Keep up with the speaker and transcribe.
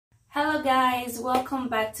Hello guys, welcome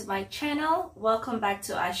back to my channel. Welcome back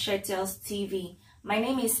to Tales TV. My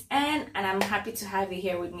name is Anne and I'm happy to have you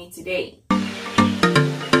here with me today.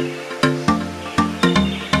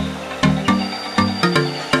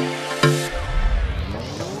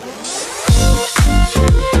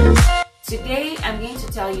 Today I'm going to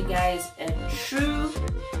tell you guys a true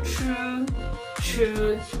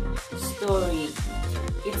story.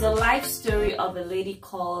 It's a life story of a lady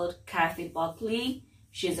called Kathy Buckley.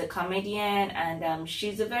 She's a comedian and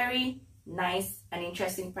she's a very nice and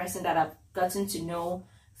interesting person that I've gotten to know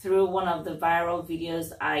through one of the viral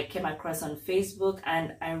videos I came across on Facebook,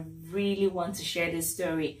 and I really want to share this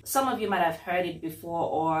story. Some of you might have heard it before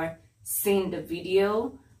or seen the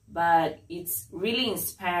video, but it's really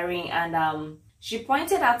inspiring, and she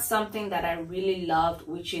pointed out something that I really loved,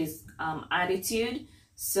 which is attitude.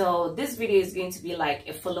 So this video is going to be like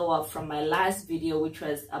a follow-up from my last video, which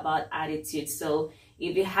was about attitude. So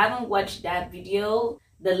if you haven't watched that video,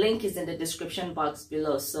 the link is in the description box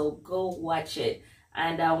below, so go watch it,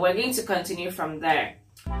 and we're going to continue from there.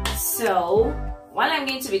 So while I'm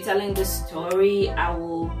going to be telling this story, I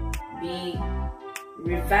will be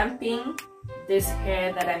revamping this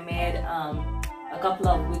hair that I made a couple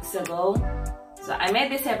of weeks ago. So I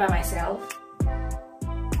made this hair by myself,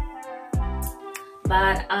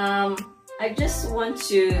 but I just want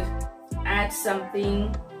to add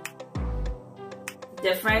something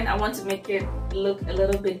different. I want to make it look a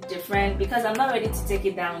little bit different because I'm not ready to take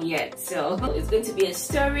it down yet. So it's going to be a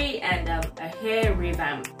story and a hair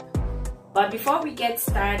revamp. But before we get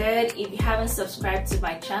started, if you haven't subscribed to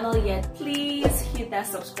my channel yet, please hit that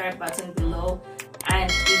subscribe button below. And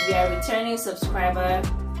if you are a returning subscriber,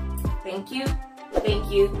 thank you,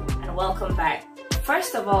 and welcome back.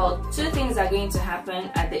 First of all, two things are going to happen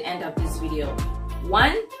at the end of this video.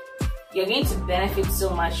 One, you're going to benefit so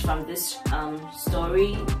much from this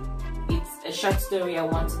story. It's a short story I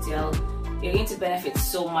want to tell. You're going to benefit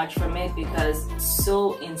so much from it because it's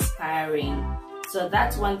so inspiring. So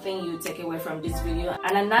that's one thing you take away from this video.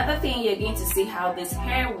 And another thing, you're going to see how this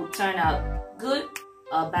hair will turn out, good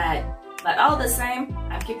or bad. But all the same,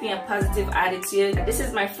 I'm keeping a positive attitude. This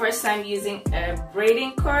is my first time using a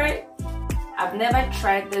braiding cord. I've never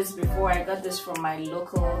tried this before. I got this from my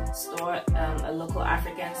local store, a local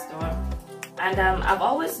African store, and I've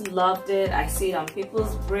always loved it. I see it on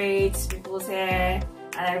people's braids, people's hair,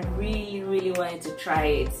 and I really wanted to try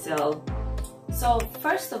it. So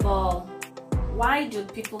first of all, why do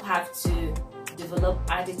people have to develop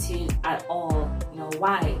attitude at all? You know,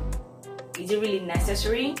 why? Is it really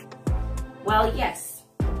necessary? Well, yes,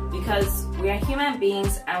 because we are human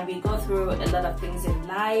beings and we go through a lot of things in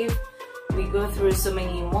life. We go through so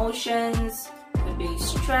many emotions, could be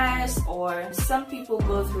stress, or some people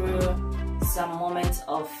go through some moments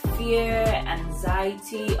of fear,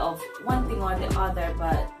 anxiety of one thing or the other,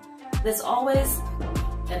 but there's always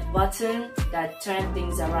a button that turns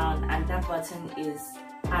things around, and that button is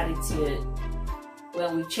attitude.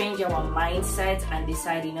 When we change our mindset and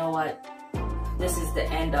decide, you know what, this is the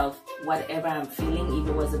end of whatever I'm feeling. If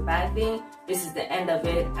it was a bad thing, this is the end of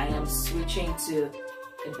it. I am switching to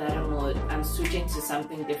a better mode. I'm switching to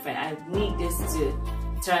something different. I need this to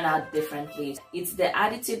turn out differently. It's the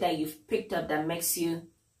attitude that you've picked up that makes you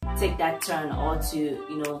take that turn, or to,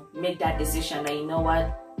 you know, make that decision that, you know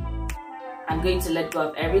what, I'm going to let go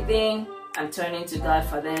of everything. I'm turning to God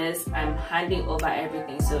for this. I'm handing over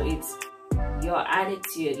everything. So it's your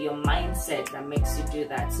attitude, your mindset that makes you do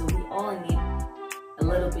that. So we all need a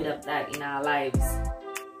little bit of that in our lives.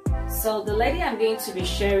 So the lady I'm going to be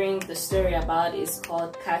sharing the story about is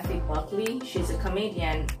called Kathy Buckley. She's a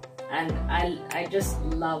comedian and I just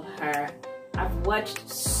love her. I've watched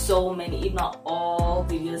so many, if not all,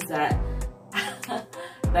 videos that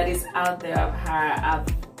that is out there of her.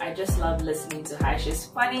 I just love listening to her. She's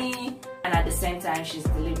funny, and at the same time she's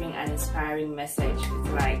delivering an inspiring message. It's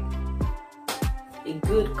like a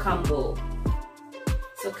good combo.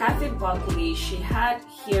 So Kathy Buckley, she had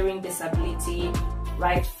hearing disability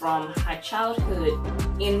right from her childhood.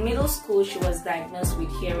 In middle school, she was diagnosed with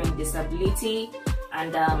hearing disability,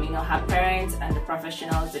 and you know, her parents and the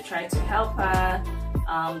professionals, they tried to help her.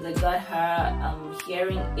 They got her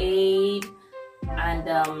hearing aid, and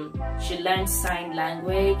she learned sign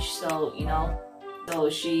language. So, you know, so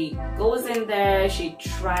she goes in there, she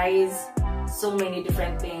tries so many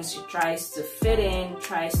different things. She tries to fit in,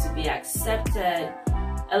 tries to be accepted.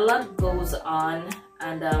 A lot goes on,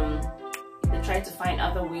 and they tried to find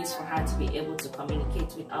other ways for her to be able to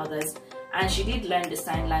communicate with others, and she did learn the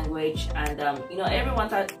sign language, and you know, everyone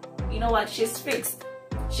thought, you know what, she's fixed,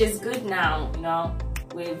 she's good now, you know,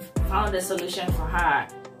 we've found a solution for her.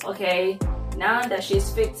 Okay, Now that she's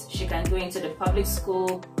fixed, she can go into the public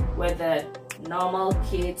school where the normal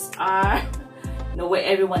kids are, you know, where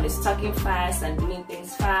everyone is talking fast and doing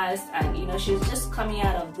things fast, and you know, she's just coming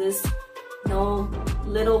out of this, you know,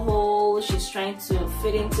 little hole. She's trying to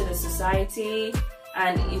fit into the society,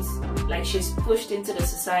 and it's like she's pushed into the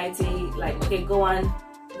society, like, okay, go on,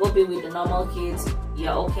 go be with the normal kids,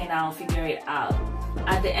 you're okay now, figure it out.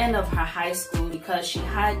 At the end of her high school, because she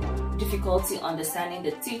had difficulty understanding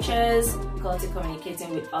the teachers, difficulty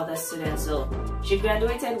communicating with other students, so she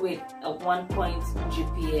graduated with a 1 point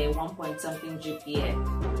GPA, 1 point something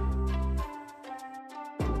GPA.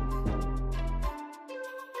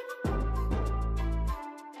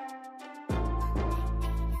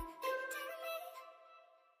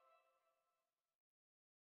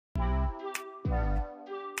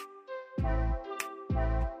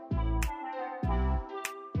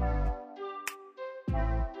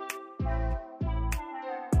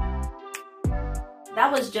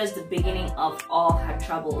 That was just the beginning of all her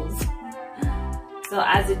troubles. So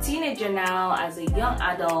as a teenager now, as a young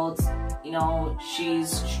adult, you know, she's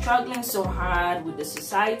struggling so hard with the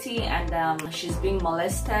society, and she's being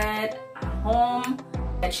molested at home.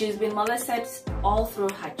 And she's been molested all through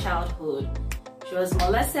her childhood. She was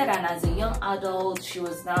molested, and as a young adult, she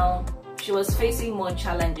was facing more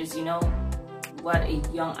challenges, you know, what a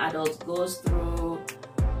young adult goes through,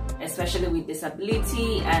 especially with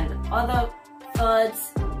disability and other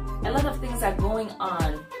thoughts. A lot of things are going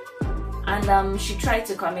on, and she tried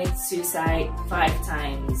to commit suicide 5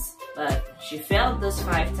 times, but she failed those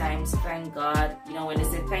 5 times. Thank God. You know, when they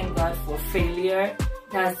say thank God for failure,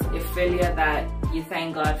 that's a failure that you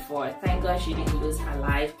thank God for. Thank God she didn't lose her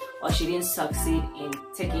life, or she didn't succeed in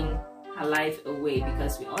taking her life away,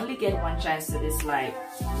 because we only get one chance to this life,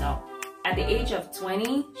 you know. At the age of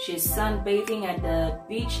 20, she's sunbathing at the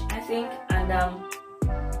beach, I think, and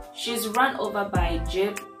she's run over by a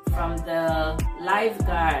jeep from the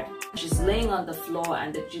lifeguard. She's laying on the floor,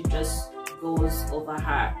 and the jeep just goes over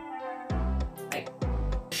her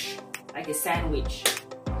like a sandwich.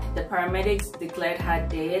 The paramedics declared her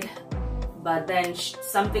dead, but then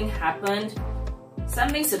something happened,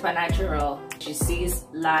 something supernatural. She sees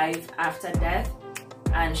life after death,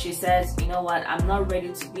 and she says, you know what, I'm not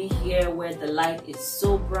ready to be here where the light is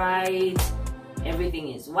so bright, everything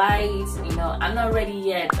is white, you know, I'm not ready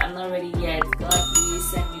yet, God,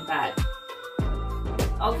 please send me back.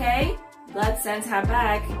 Okay, God sends her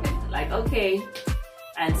back, like, okay,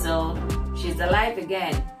 and so she's alive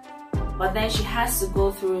again. But then she has to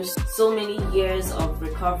go through so many years of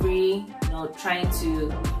recovery, you know, trying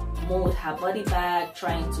to mold her body back,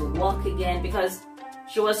 trying to walk again, because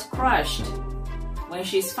she was crushed. When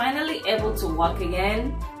she's finally able to walk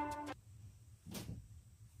again,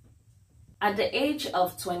 at the age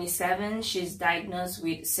of 27, she's diagnosed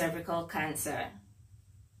with cervical cancer.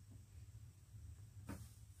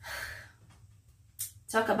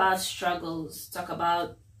 Talk about struggles, talk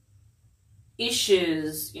about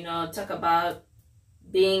issues, you know, talk about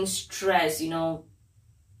being stressed, you know,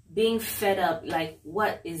 being fed up, like,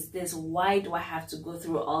 what is this? Why do I have to go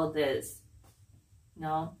through all this? You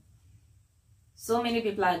know, so many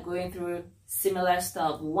people are going through similar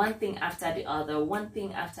stuff, one thing after the other, one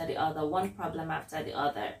thing after the other, one problem after the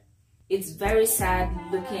other. It's very sad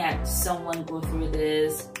looking at someone go through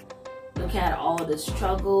this, looking at all the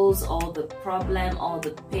struggles, all the problem, all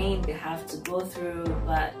the pain they have to go through,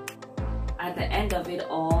 but at the end of it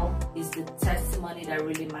all is the testimony that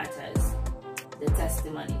really matters, the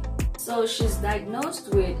testimony. So she's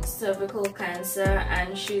diagnosed with cervical cancer,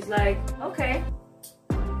 and she's like, okay,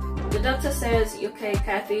 the doctor says, okay,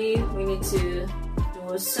 Kathy, we need to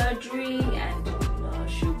do a surgery, and you know,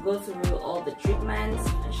 she'll go through all the treatments,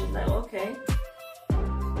 and she's like, okay,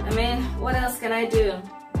 I mean, what else can I do?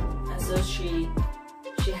 And so she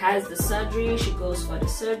has the surgery, she goes for the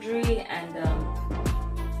surgery, and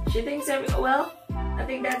she thinks, well, I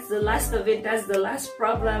think that's the last of it, that's the last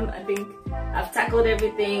problem, I think I've tackled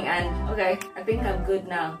everything, and okay, I think I'm good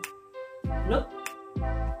now. Nope.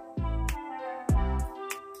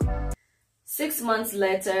 6 months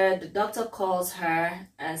later, the doctor calls her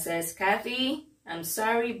and says, Kathy, I'm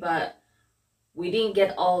sorry, but we didn't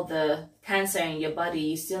get all the cancer in your body.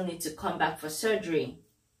 You still need to come back for surgery.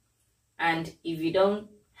 And if you don't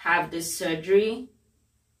have this surgery,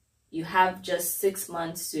 you have just 6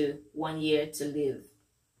 months to 1 year to live.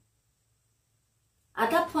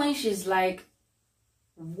 At that point, she's like,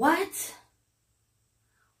 what?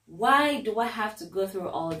 Why do I have to go through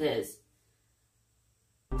all this?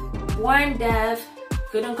 Born deaf,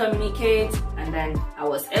 couldn't communicate, and then I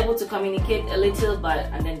was able to communicate a little,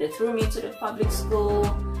 and then they threw me to the public school,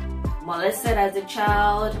 molested as a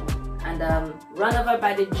child, and run over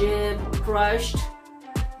by the jib, crushed.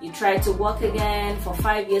 You tried to walk again for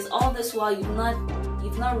 5 years. All this while you've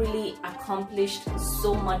not really accomplished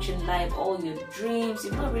so much in life. All your dreams,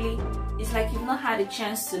 it's like you've not had a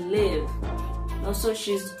chance to live. So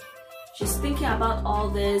she's thinking about all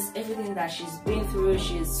this, everything that she's been through.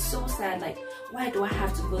 She's so sad, like, why do I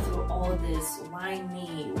have to go through all this? Why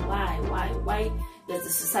me? Why does the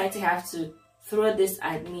society have to throw this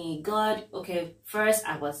at me? God, okay, first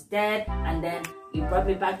I was dead, and then you brought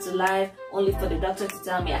me back to life, only for the doctor to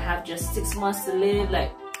tell me I have just 6 months to live.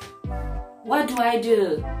 Like, what do I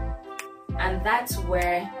do? And that's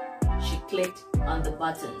where she clicked on the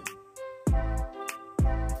button.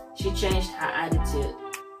 She changed her attitude.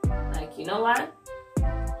 Like, you know what?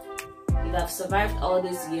 If I've survived all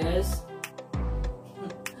these years,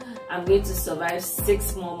 I'm going to survive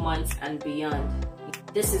 6 more months and beyond.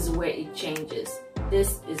 This is where it changes.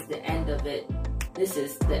 This is the end of it. This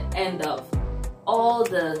is the end of all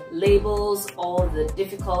the labels, all the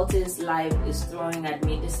difficulties life is throwing at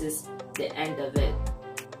me. This is the end of it.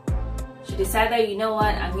 She decided, you know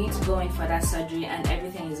what, I'm going to go in for that surgery and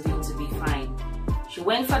everything is going to be fine. She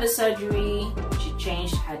went for the surgery, she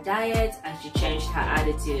changed her diet, and she changed her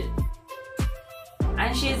attitude.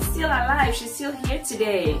 And she's still alive, she's still here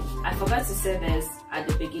today. I forgot to say this at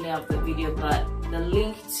the beginning of the video, but the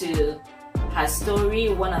link to her story,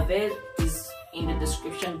 one of it, is in the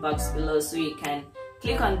description box below, so you can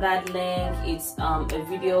click on that link. It's a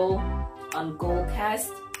video on Goldcast,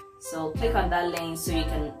 so click on that link so you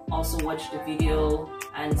can also watch the video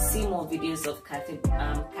and see more videos of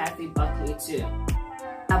Kathy Buckley too.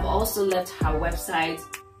 I've also left her website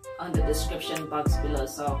on the description box below,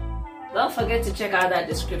 so don't forget to check out that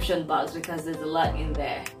description box because there's a lot in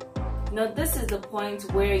there. This is the point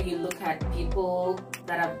where you look at people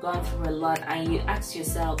that have gone through a lot and you ask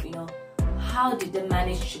yourself, how did they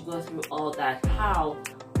manage to go through all that? How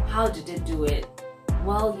did they do it?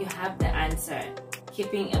 Well, you have the answer.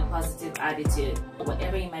 Keeping a positive attitude.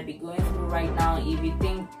 Whatever you might be going through right now, if you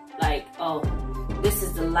think like, oh, this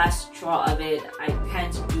is the last straw of it, I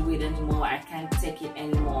can't do it anymore, I can't take it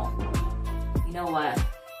anymore. You know what?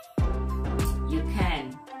 You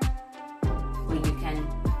can. But you can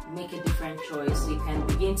make a different choice. You can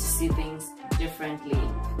begin to see things differently.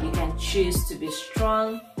 You can choose to be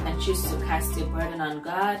strong and choose to cast your burden on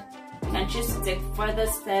God. You can choose to take further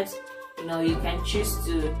steps. You can choose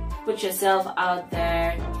to put yourself out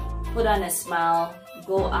there, put on a smile,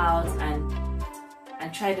 go out and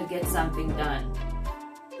try to get something done.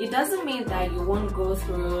 It doesn't mean that you won't go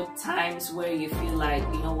through times where you feel like,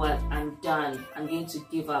 you know what, I'm done, I'm going to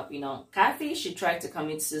give up. Kathy, she tried to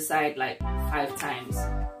commit suicide like 5 times.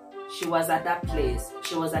 She was at that place.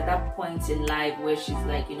 She was at that point in life where she's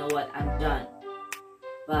like, you know what, I'm done.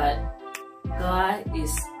 But God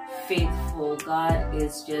is faithful. God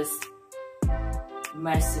is just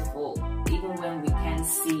merciful. Even when we can't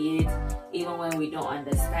see it, even when we don't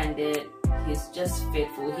understand it, He's just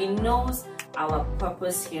faithful. He knows our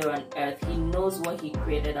purpose here on earth. He knows what He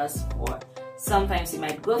created us for. Sometimes you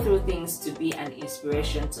might go through things to be an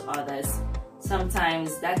inspiration to others.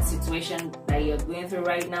 Sometimes that situation that you're going through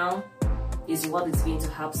right now is what is going to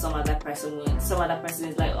help some other person with. Some other person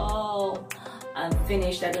is like, oh, I'm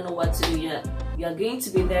finished, I don't know what to do yet. You're going to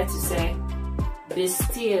be there to say, be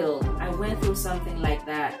still, I went through something like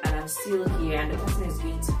that and I'm still here. And the person is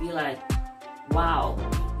going to be like, wow,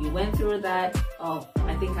 you went through that, oh,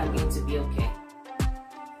 I think I'm going to be okay.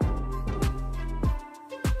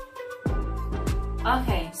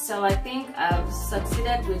 Okay, so I think I've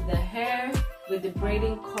succeeded with the hair, with the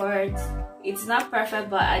braiding cord. It's not perfect,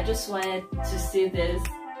 but I just wanted to see this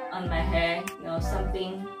on my hair,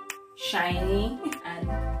 something shiny, and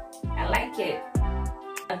I like it.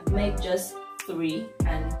 I've made just 3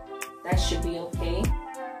 and that should be okay.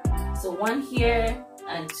 So 1 here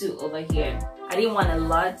and 2 over here. I didn't want a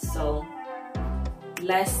lot, so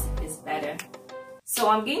less is better. So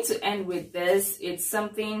I'm going to end with this. It's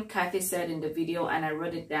something Kathy said in the video and I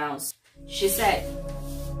wrote it down. She said,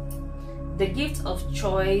 the gift of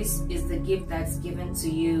choice is the gift that's given to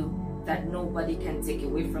you that nobody can take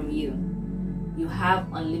away from you. You have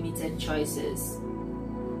unlimited choices.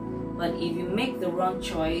 But if you make the wrong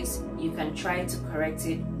choice, you can try to correct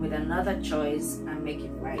it with another choice and make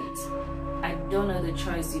it right. I don't know the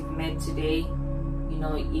choice you've made today.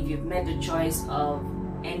 If you've made the choice of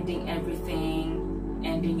ending everything,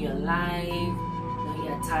 ending your life,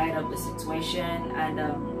 you're tired of the situation, and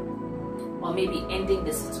or maybe ending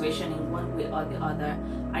the situation in one way or the other.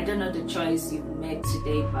 I don't know the choice you've made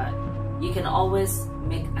today, but you can always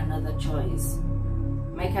make another choice.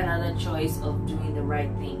 Make another choice of doing the right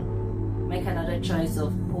thing. Make another choice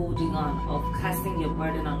of holding on, of casting your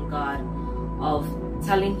burden on God, of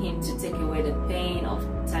telling Him to take away the pain, of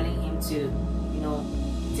telling Him to, you know,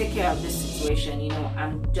 take care of this situation. You know,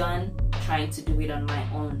 I'm done trying to do it on my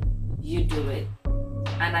own. You do it.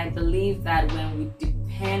 And I believe that when we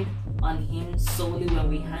depend on Him solely, when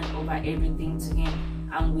we hand over everything to Him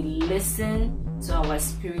and we listen to our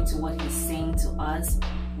spirit, to what He's saying to us,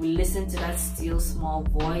 we listen to that still small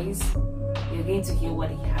voice, you're going to hear what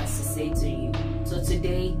He has to say to you. So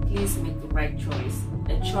today, please make the right choice.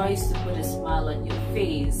 A choice to put a smile on your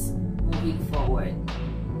face moving forward.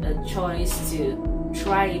 A choice to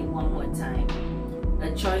try it one more time.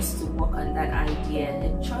 A choice to work on that idea.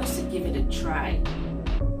 A choice to give it a try.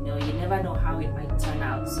 You know, you never know how it might turn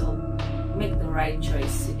out. So make the right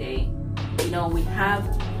choice today. You know, we have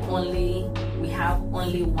only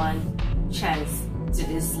one chance to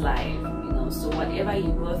this life. You know, so whatever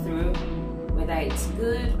you go through, whether it's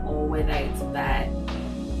good or whether it's bad,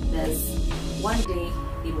 there's one day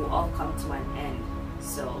it will all come to an end.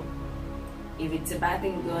 So if it's a bad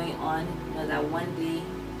thing going on, you know that one day,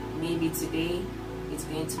 maybe today, it's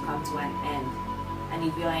going to come to an end. And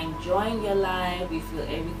if you're enjoying your life, you feel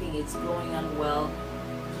everything is going on well,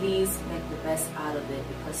 please make the best out of it,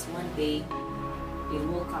 because one day it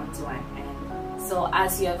will come to an end. So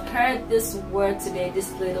as you have heard this word today,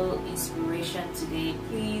 this little inspiration today,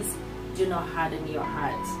 please do not harden your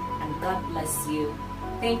heart. And God bless you.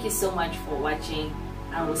 Thank you so much for watching.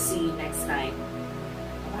 I will see you next time.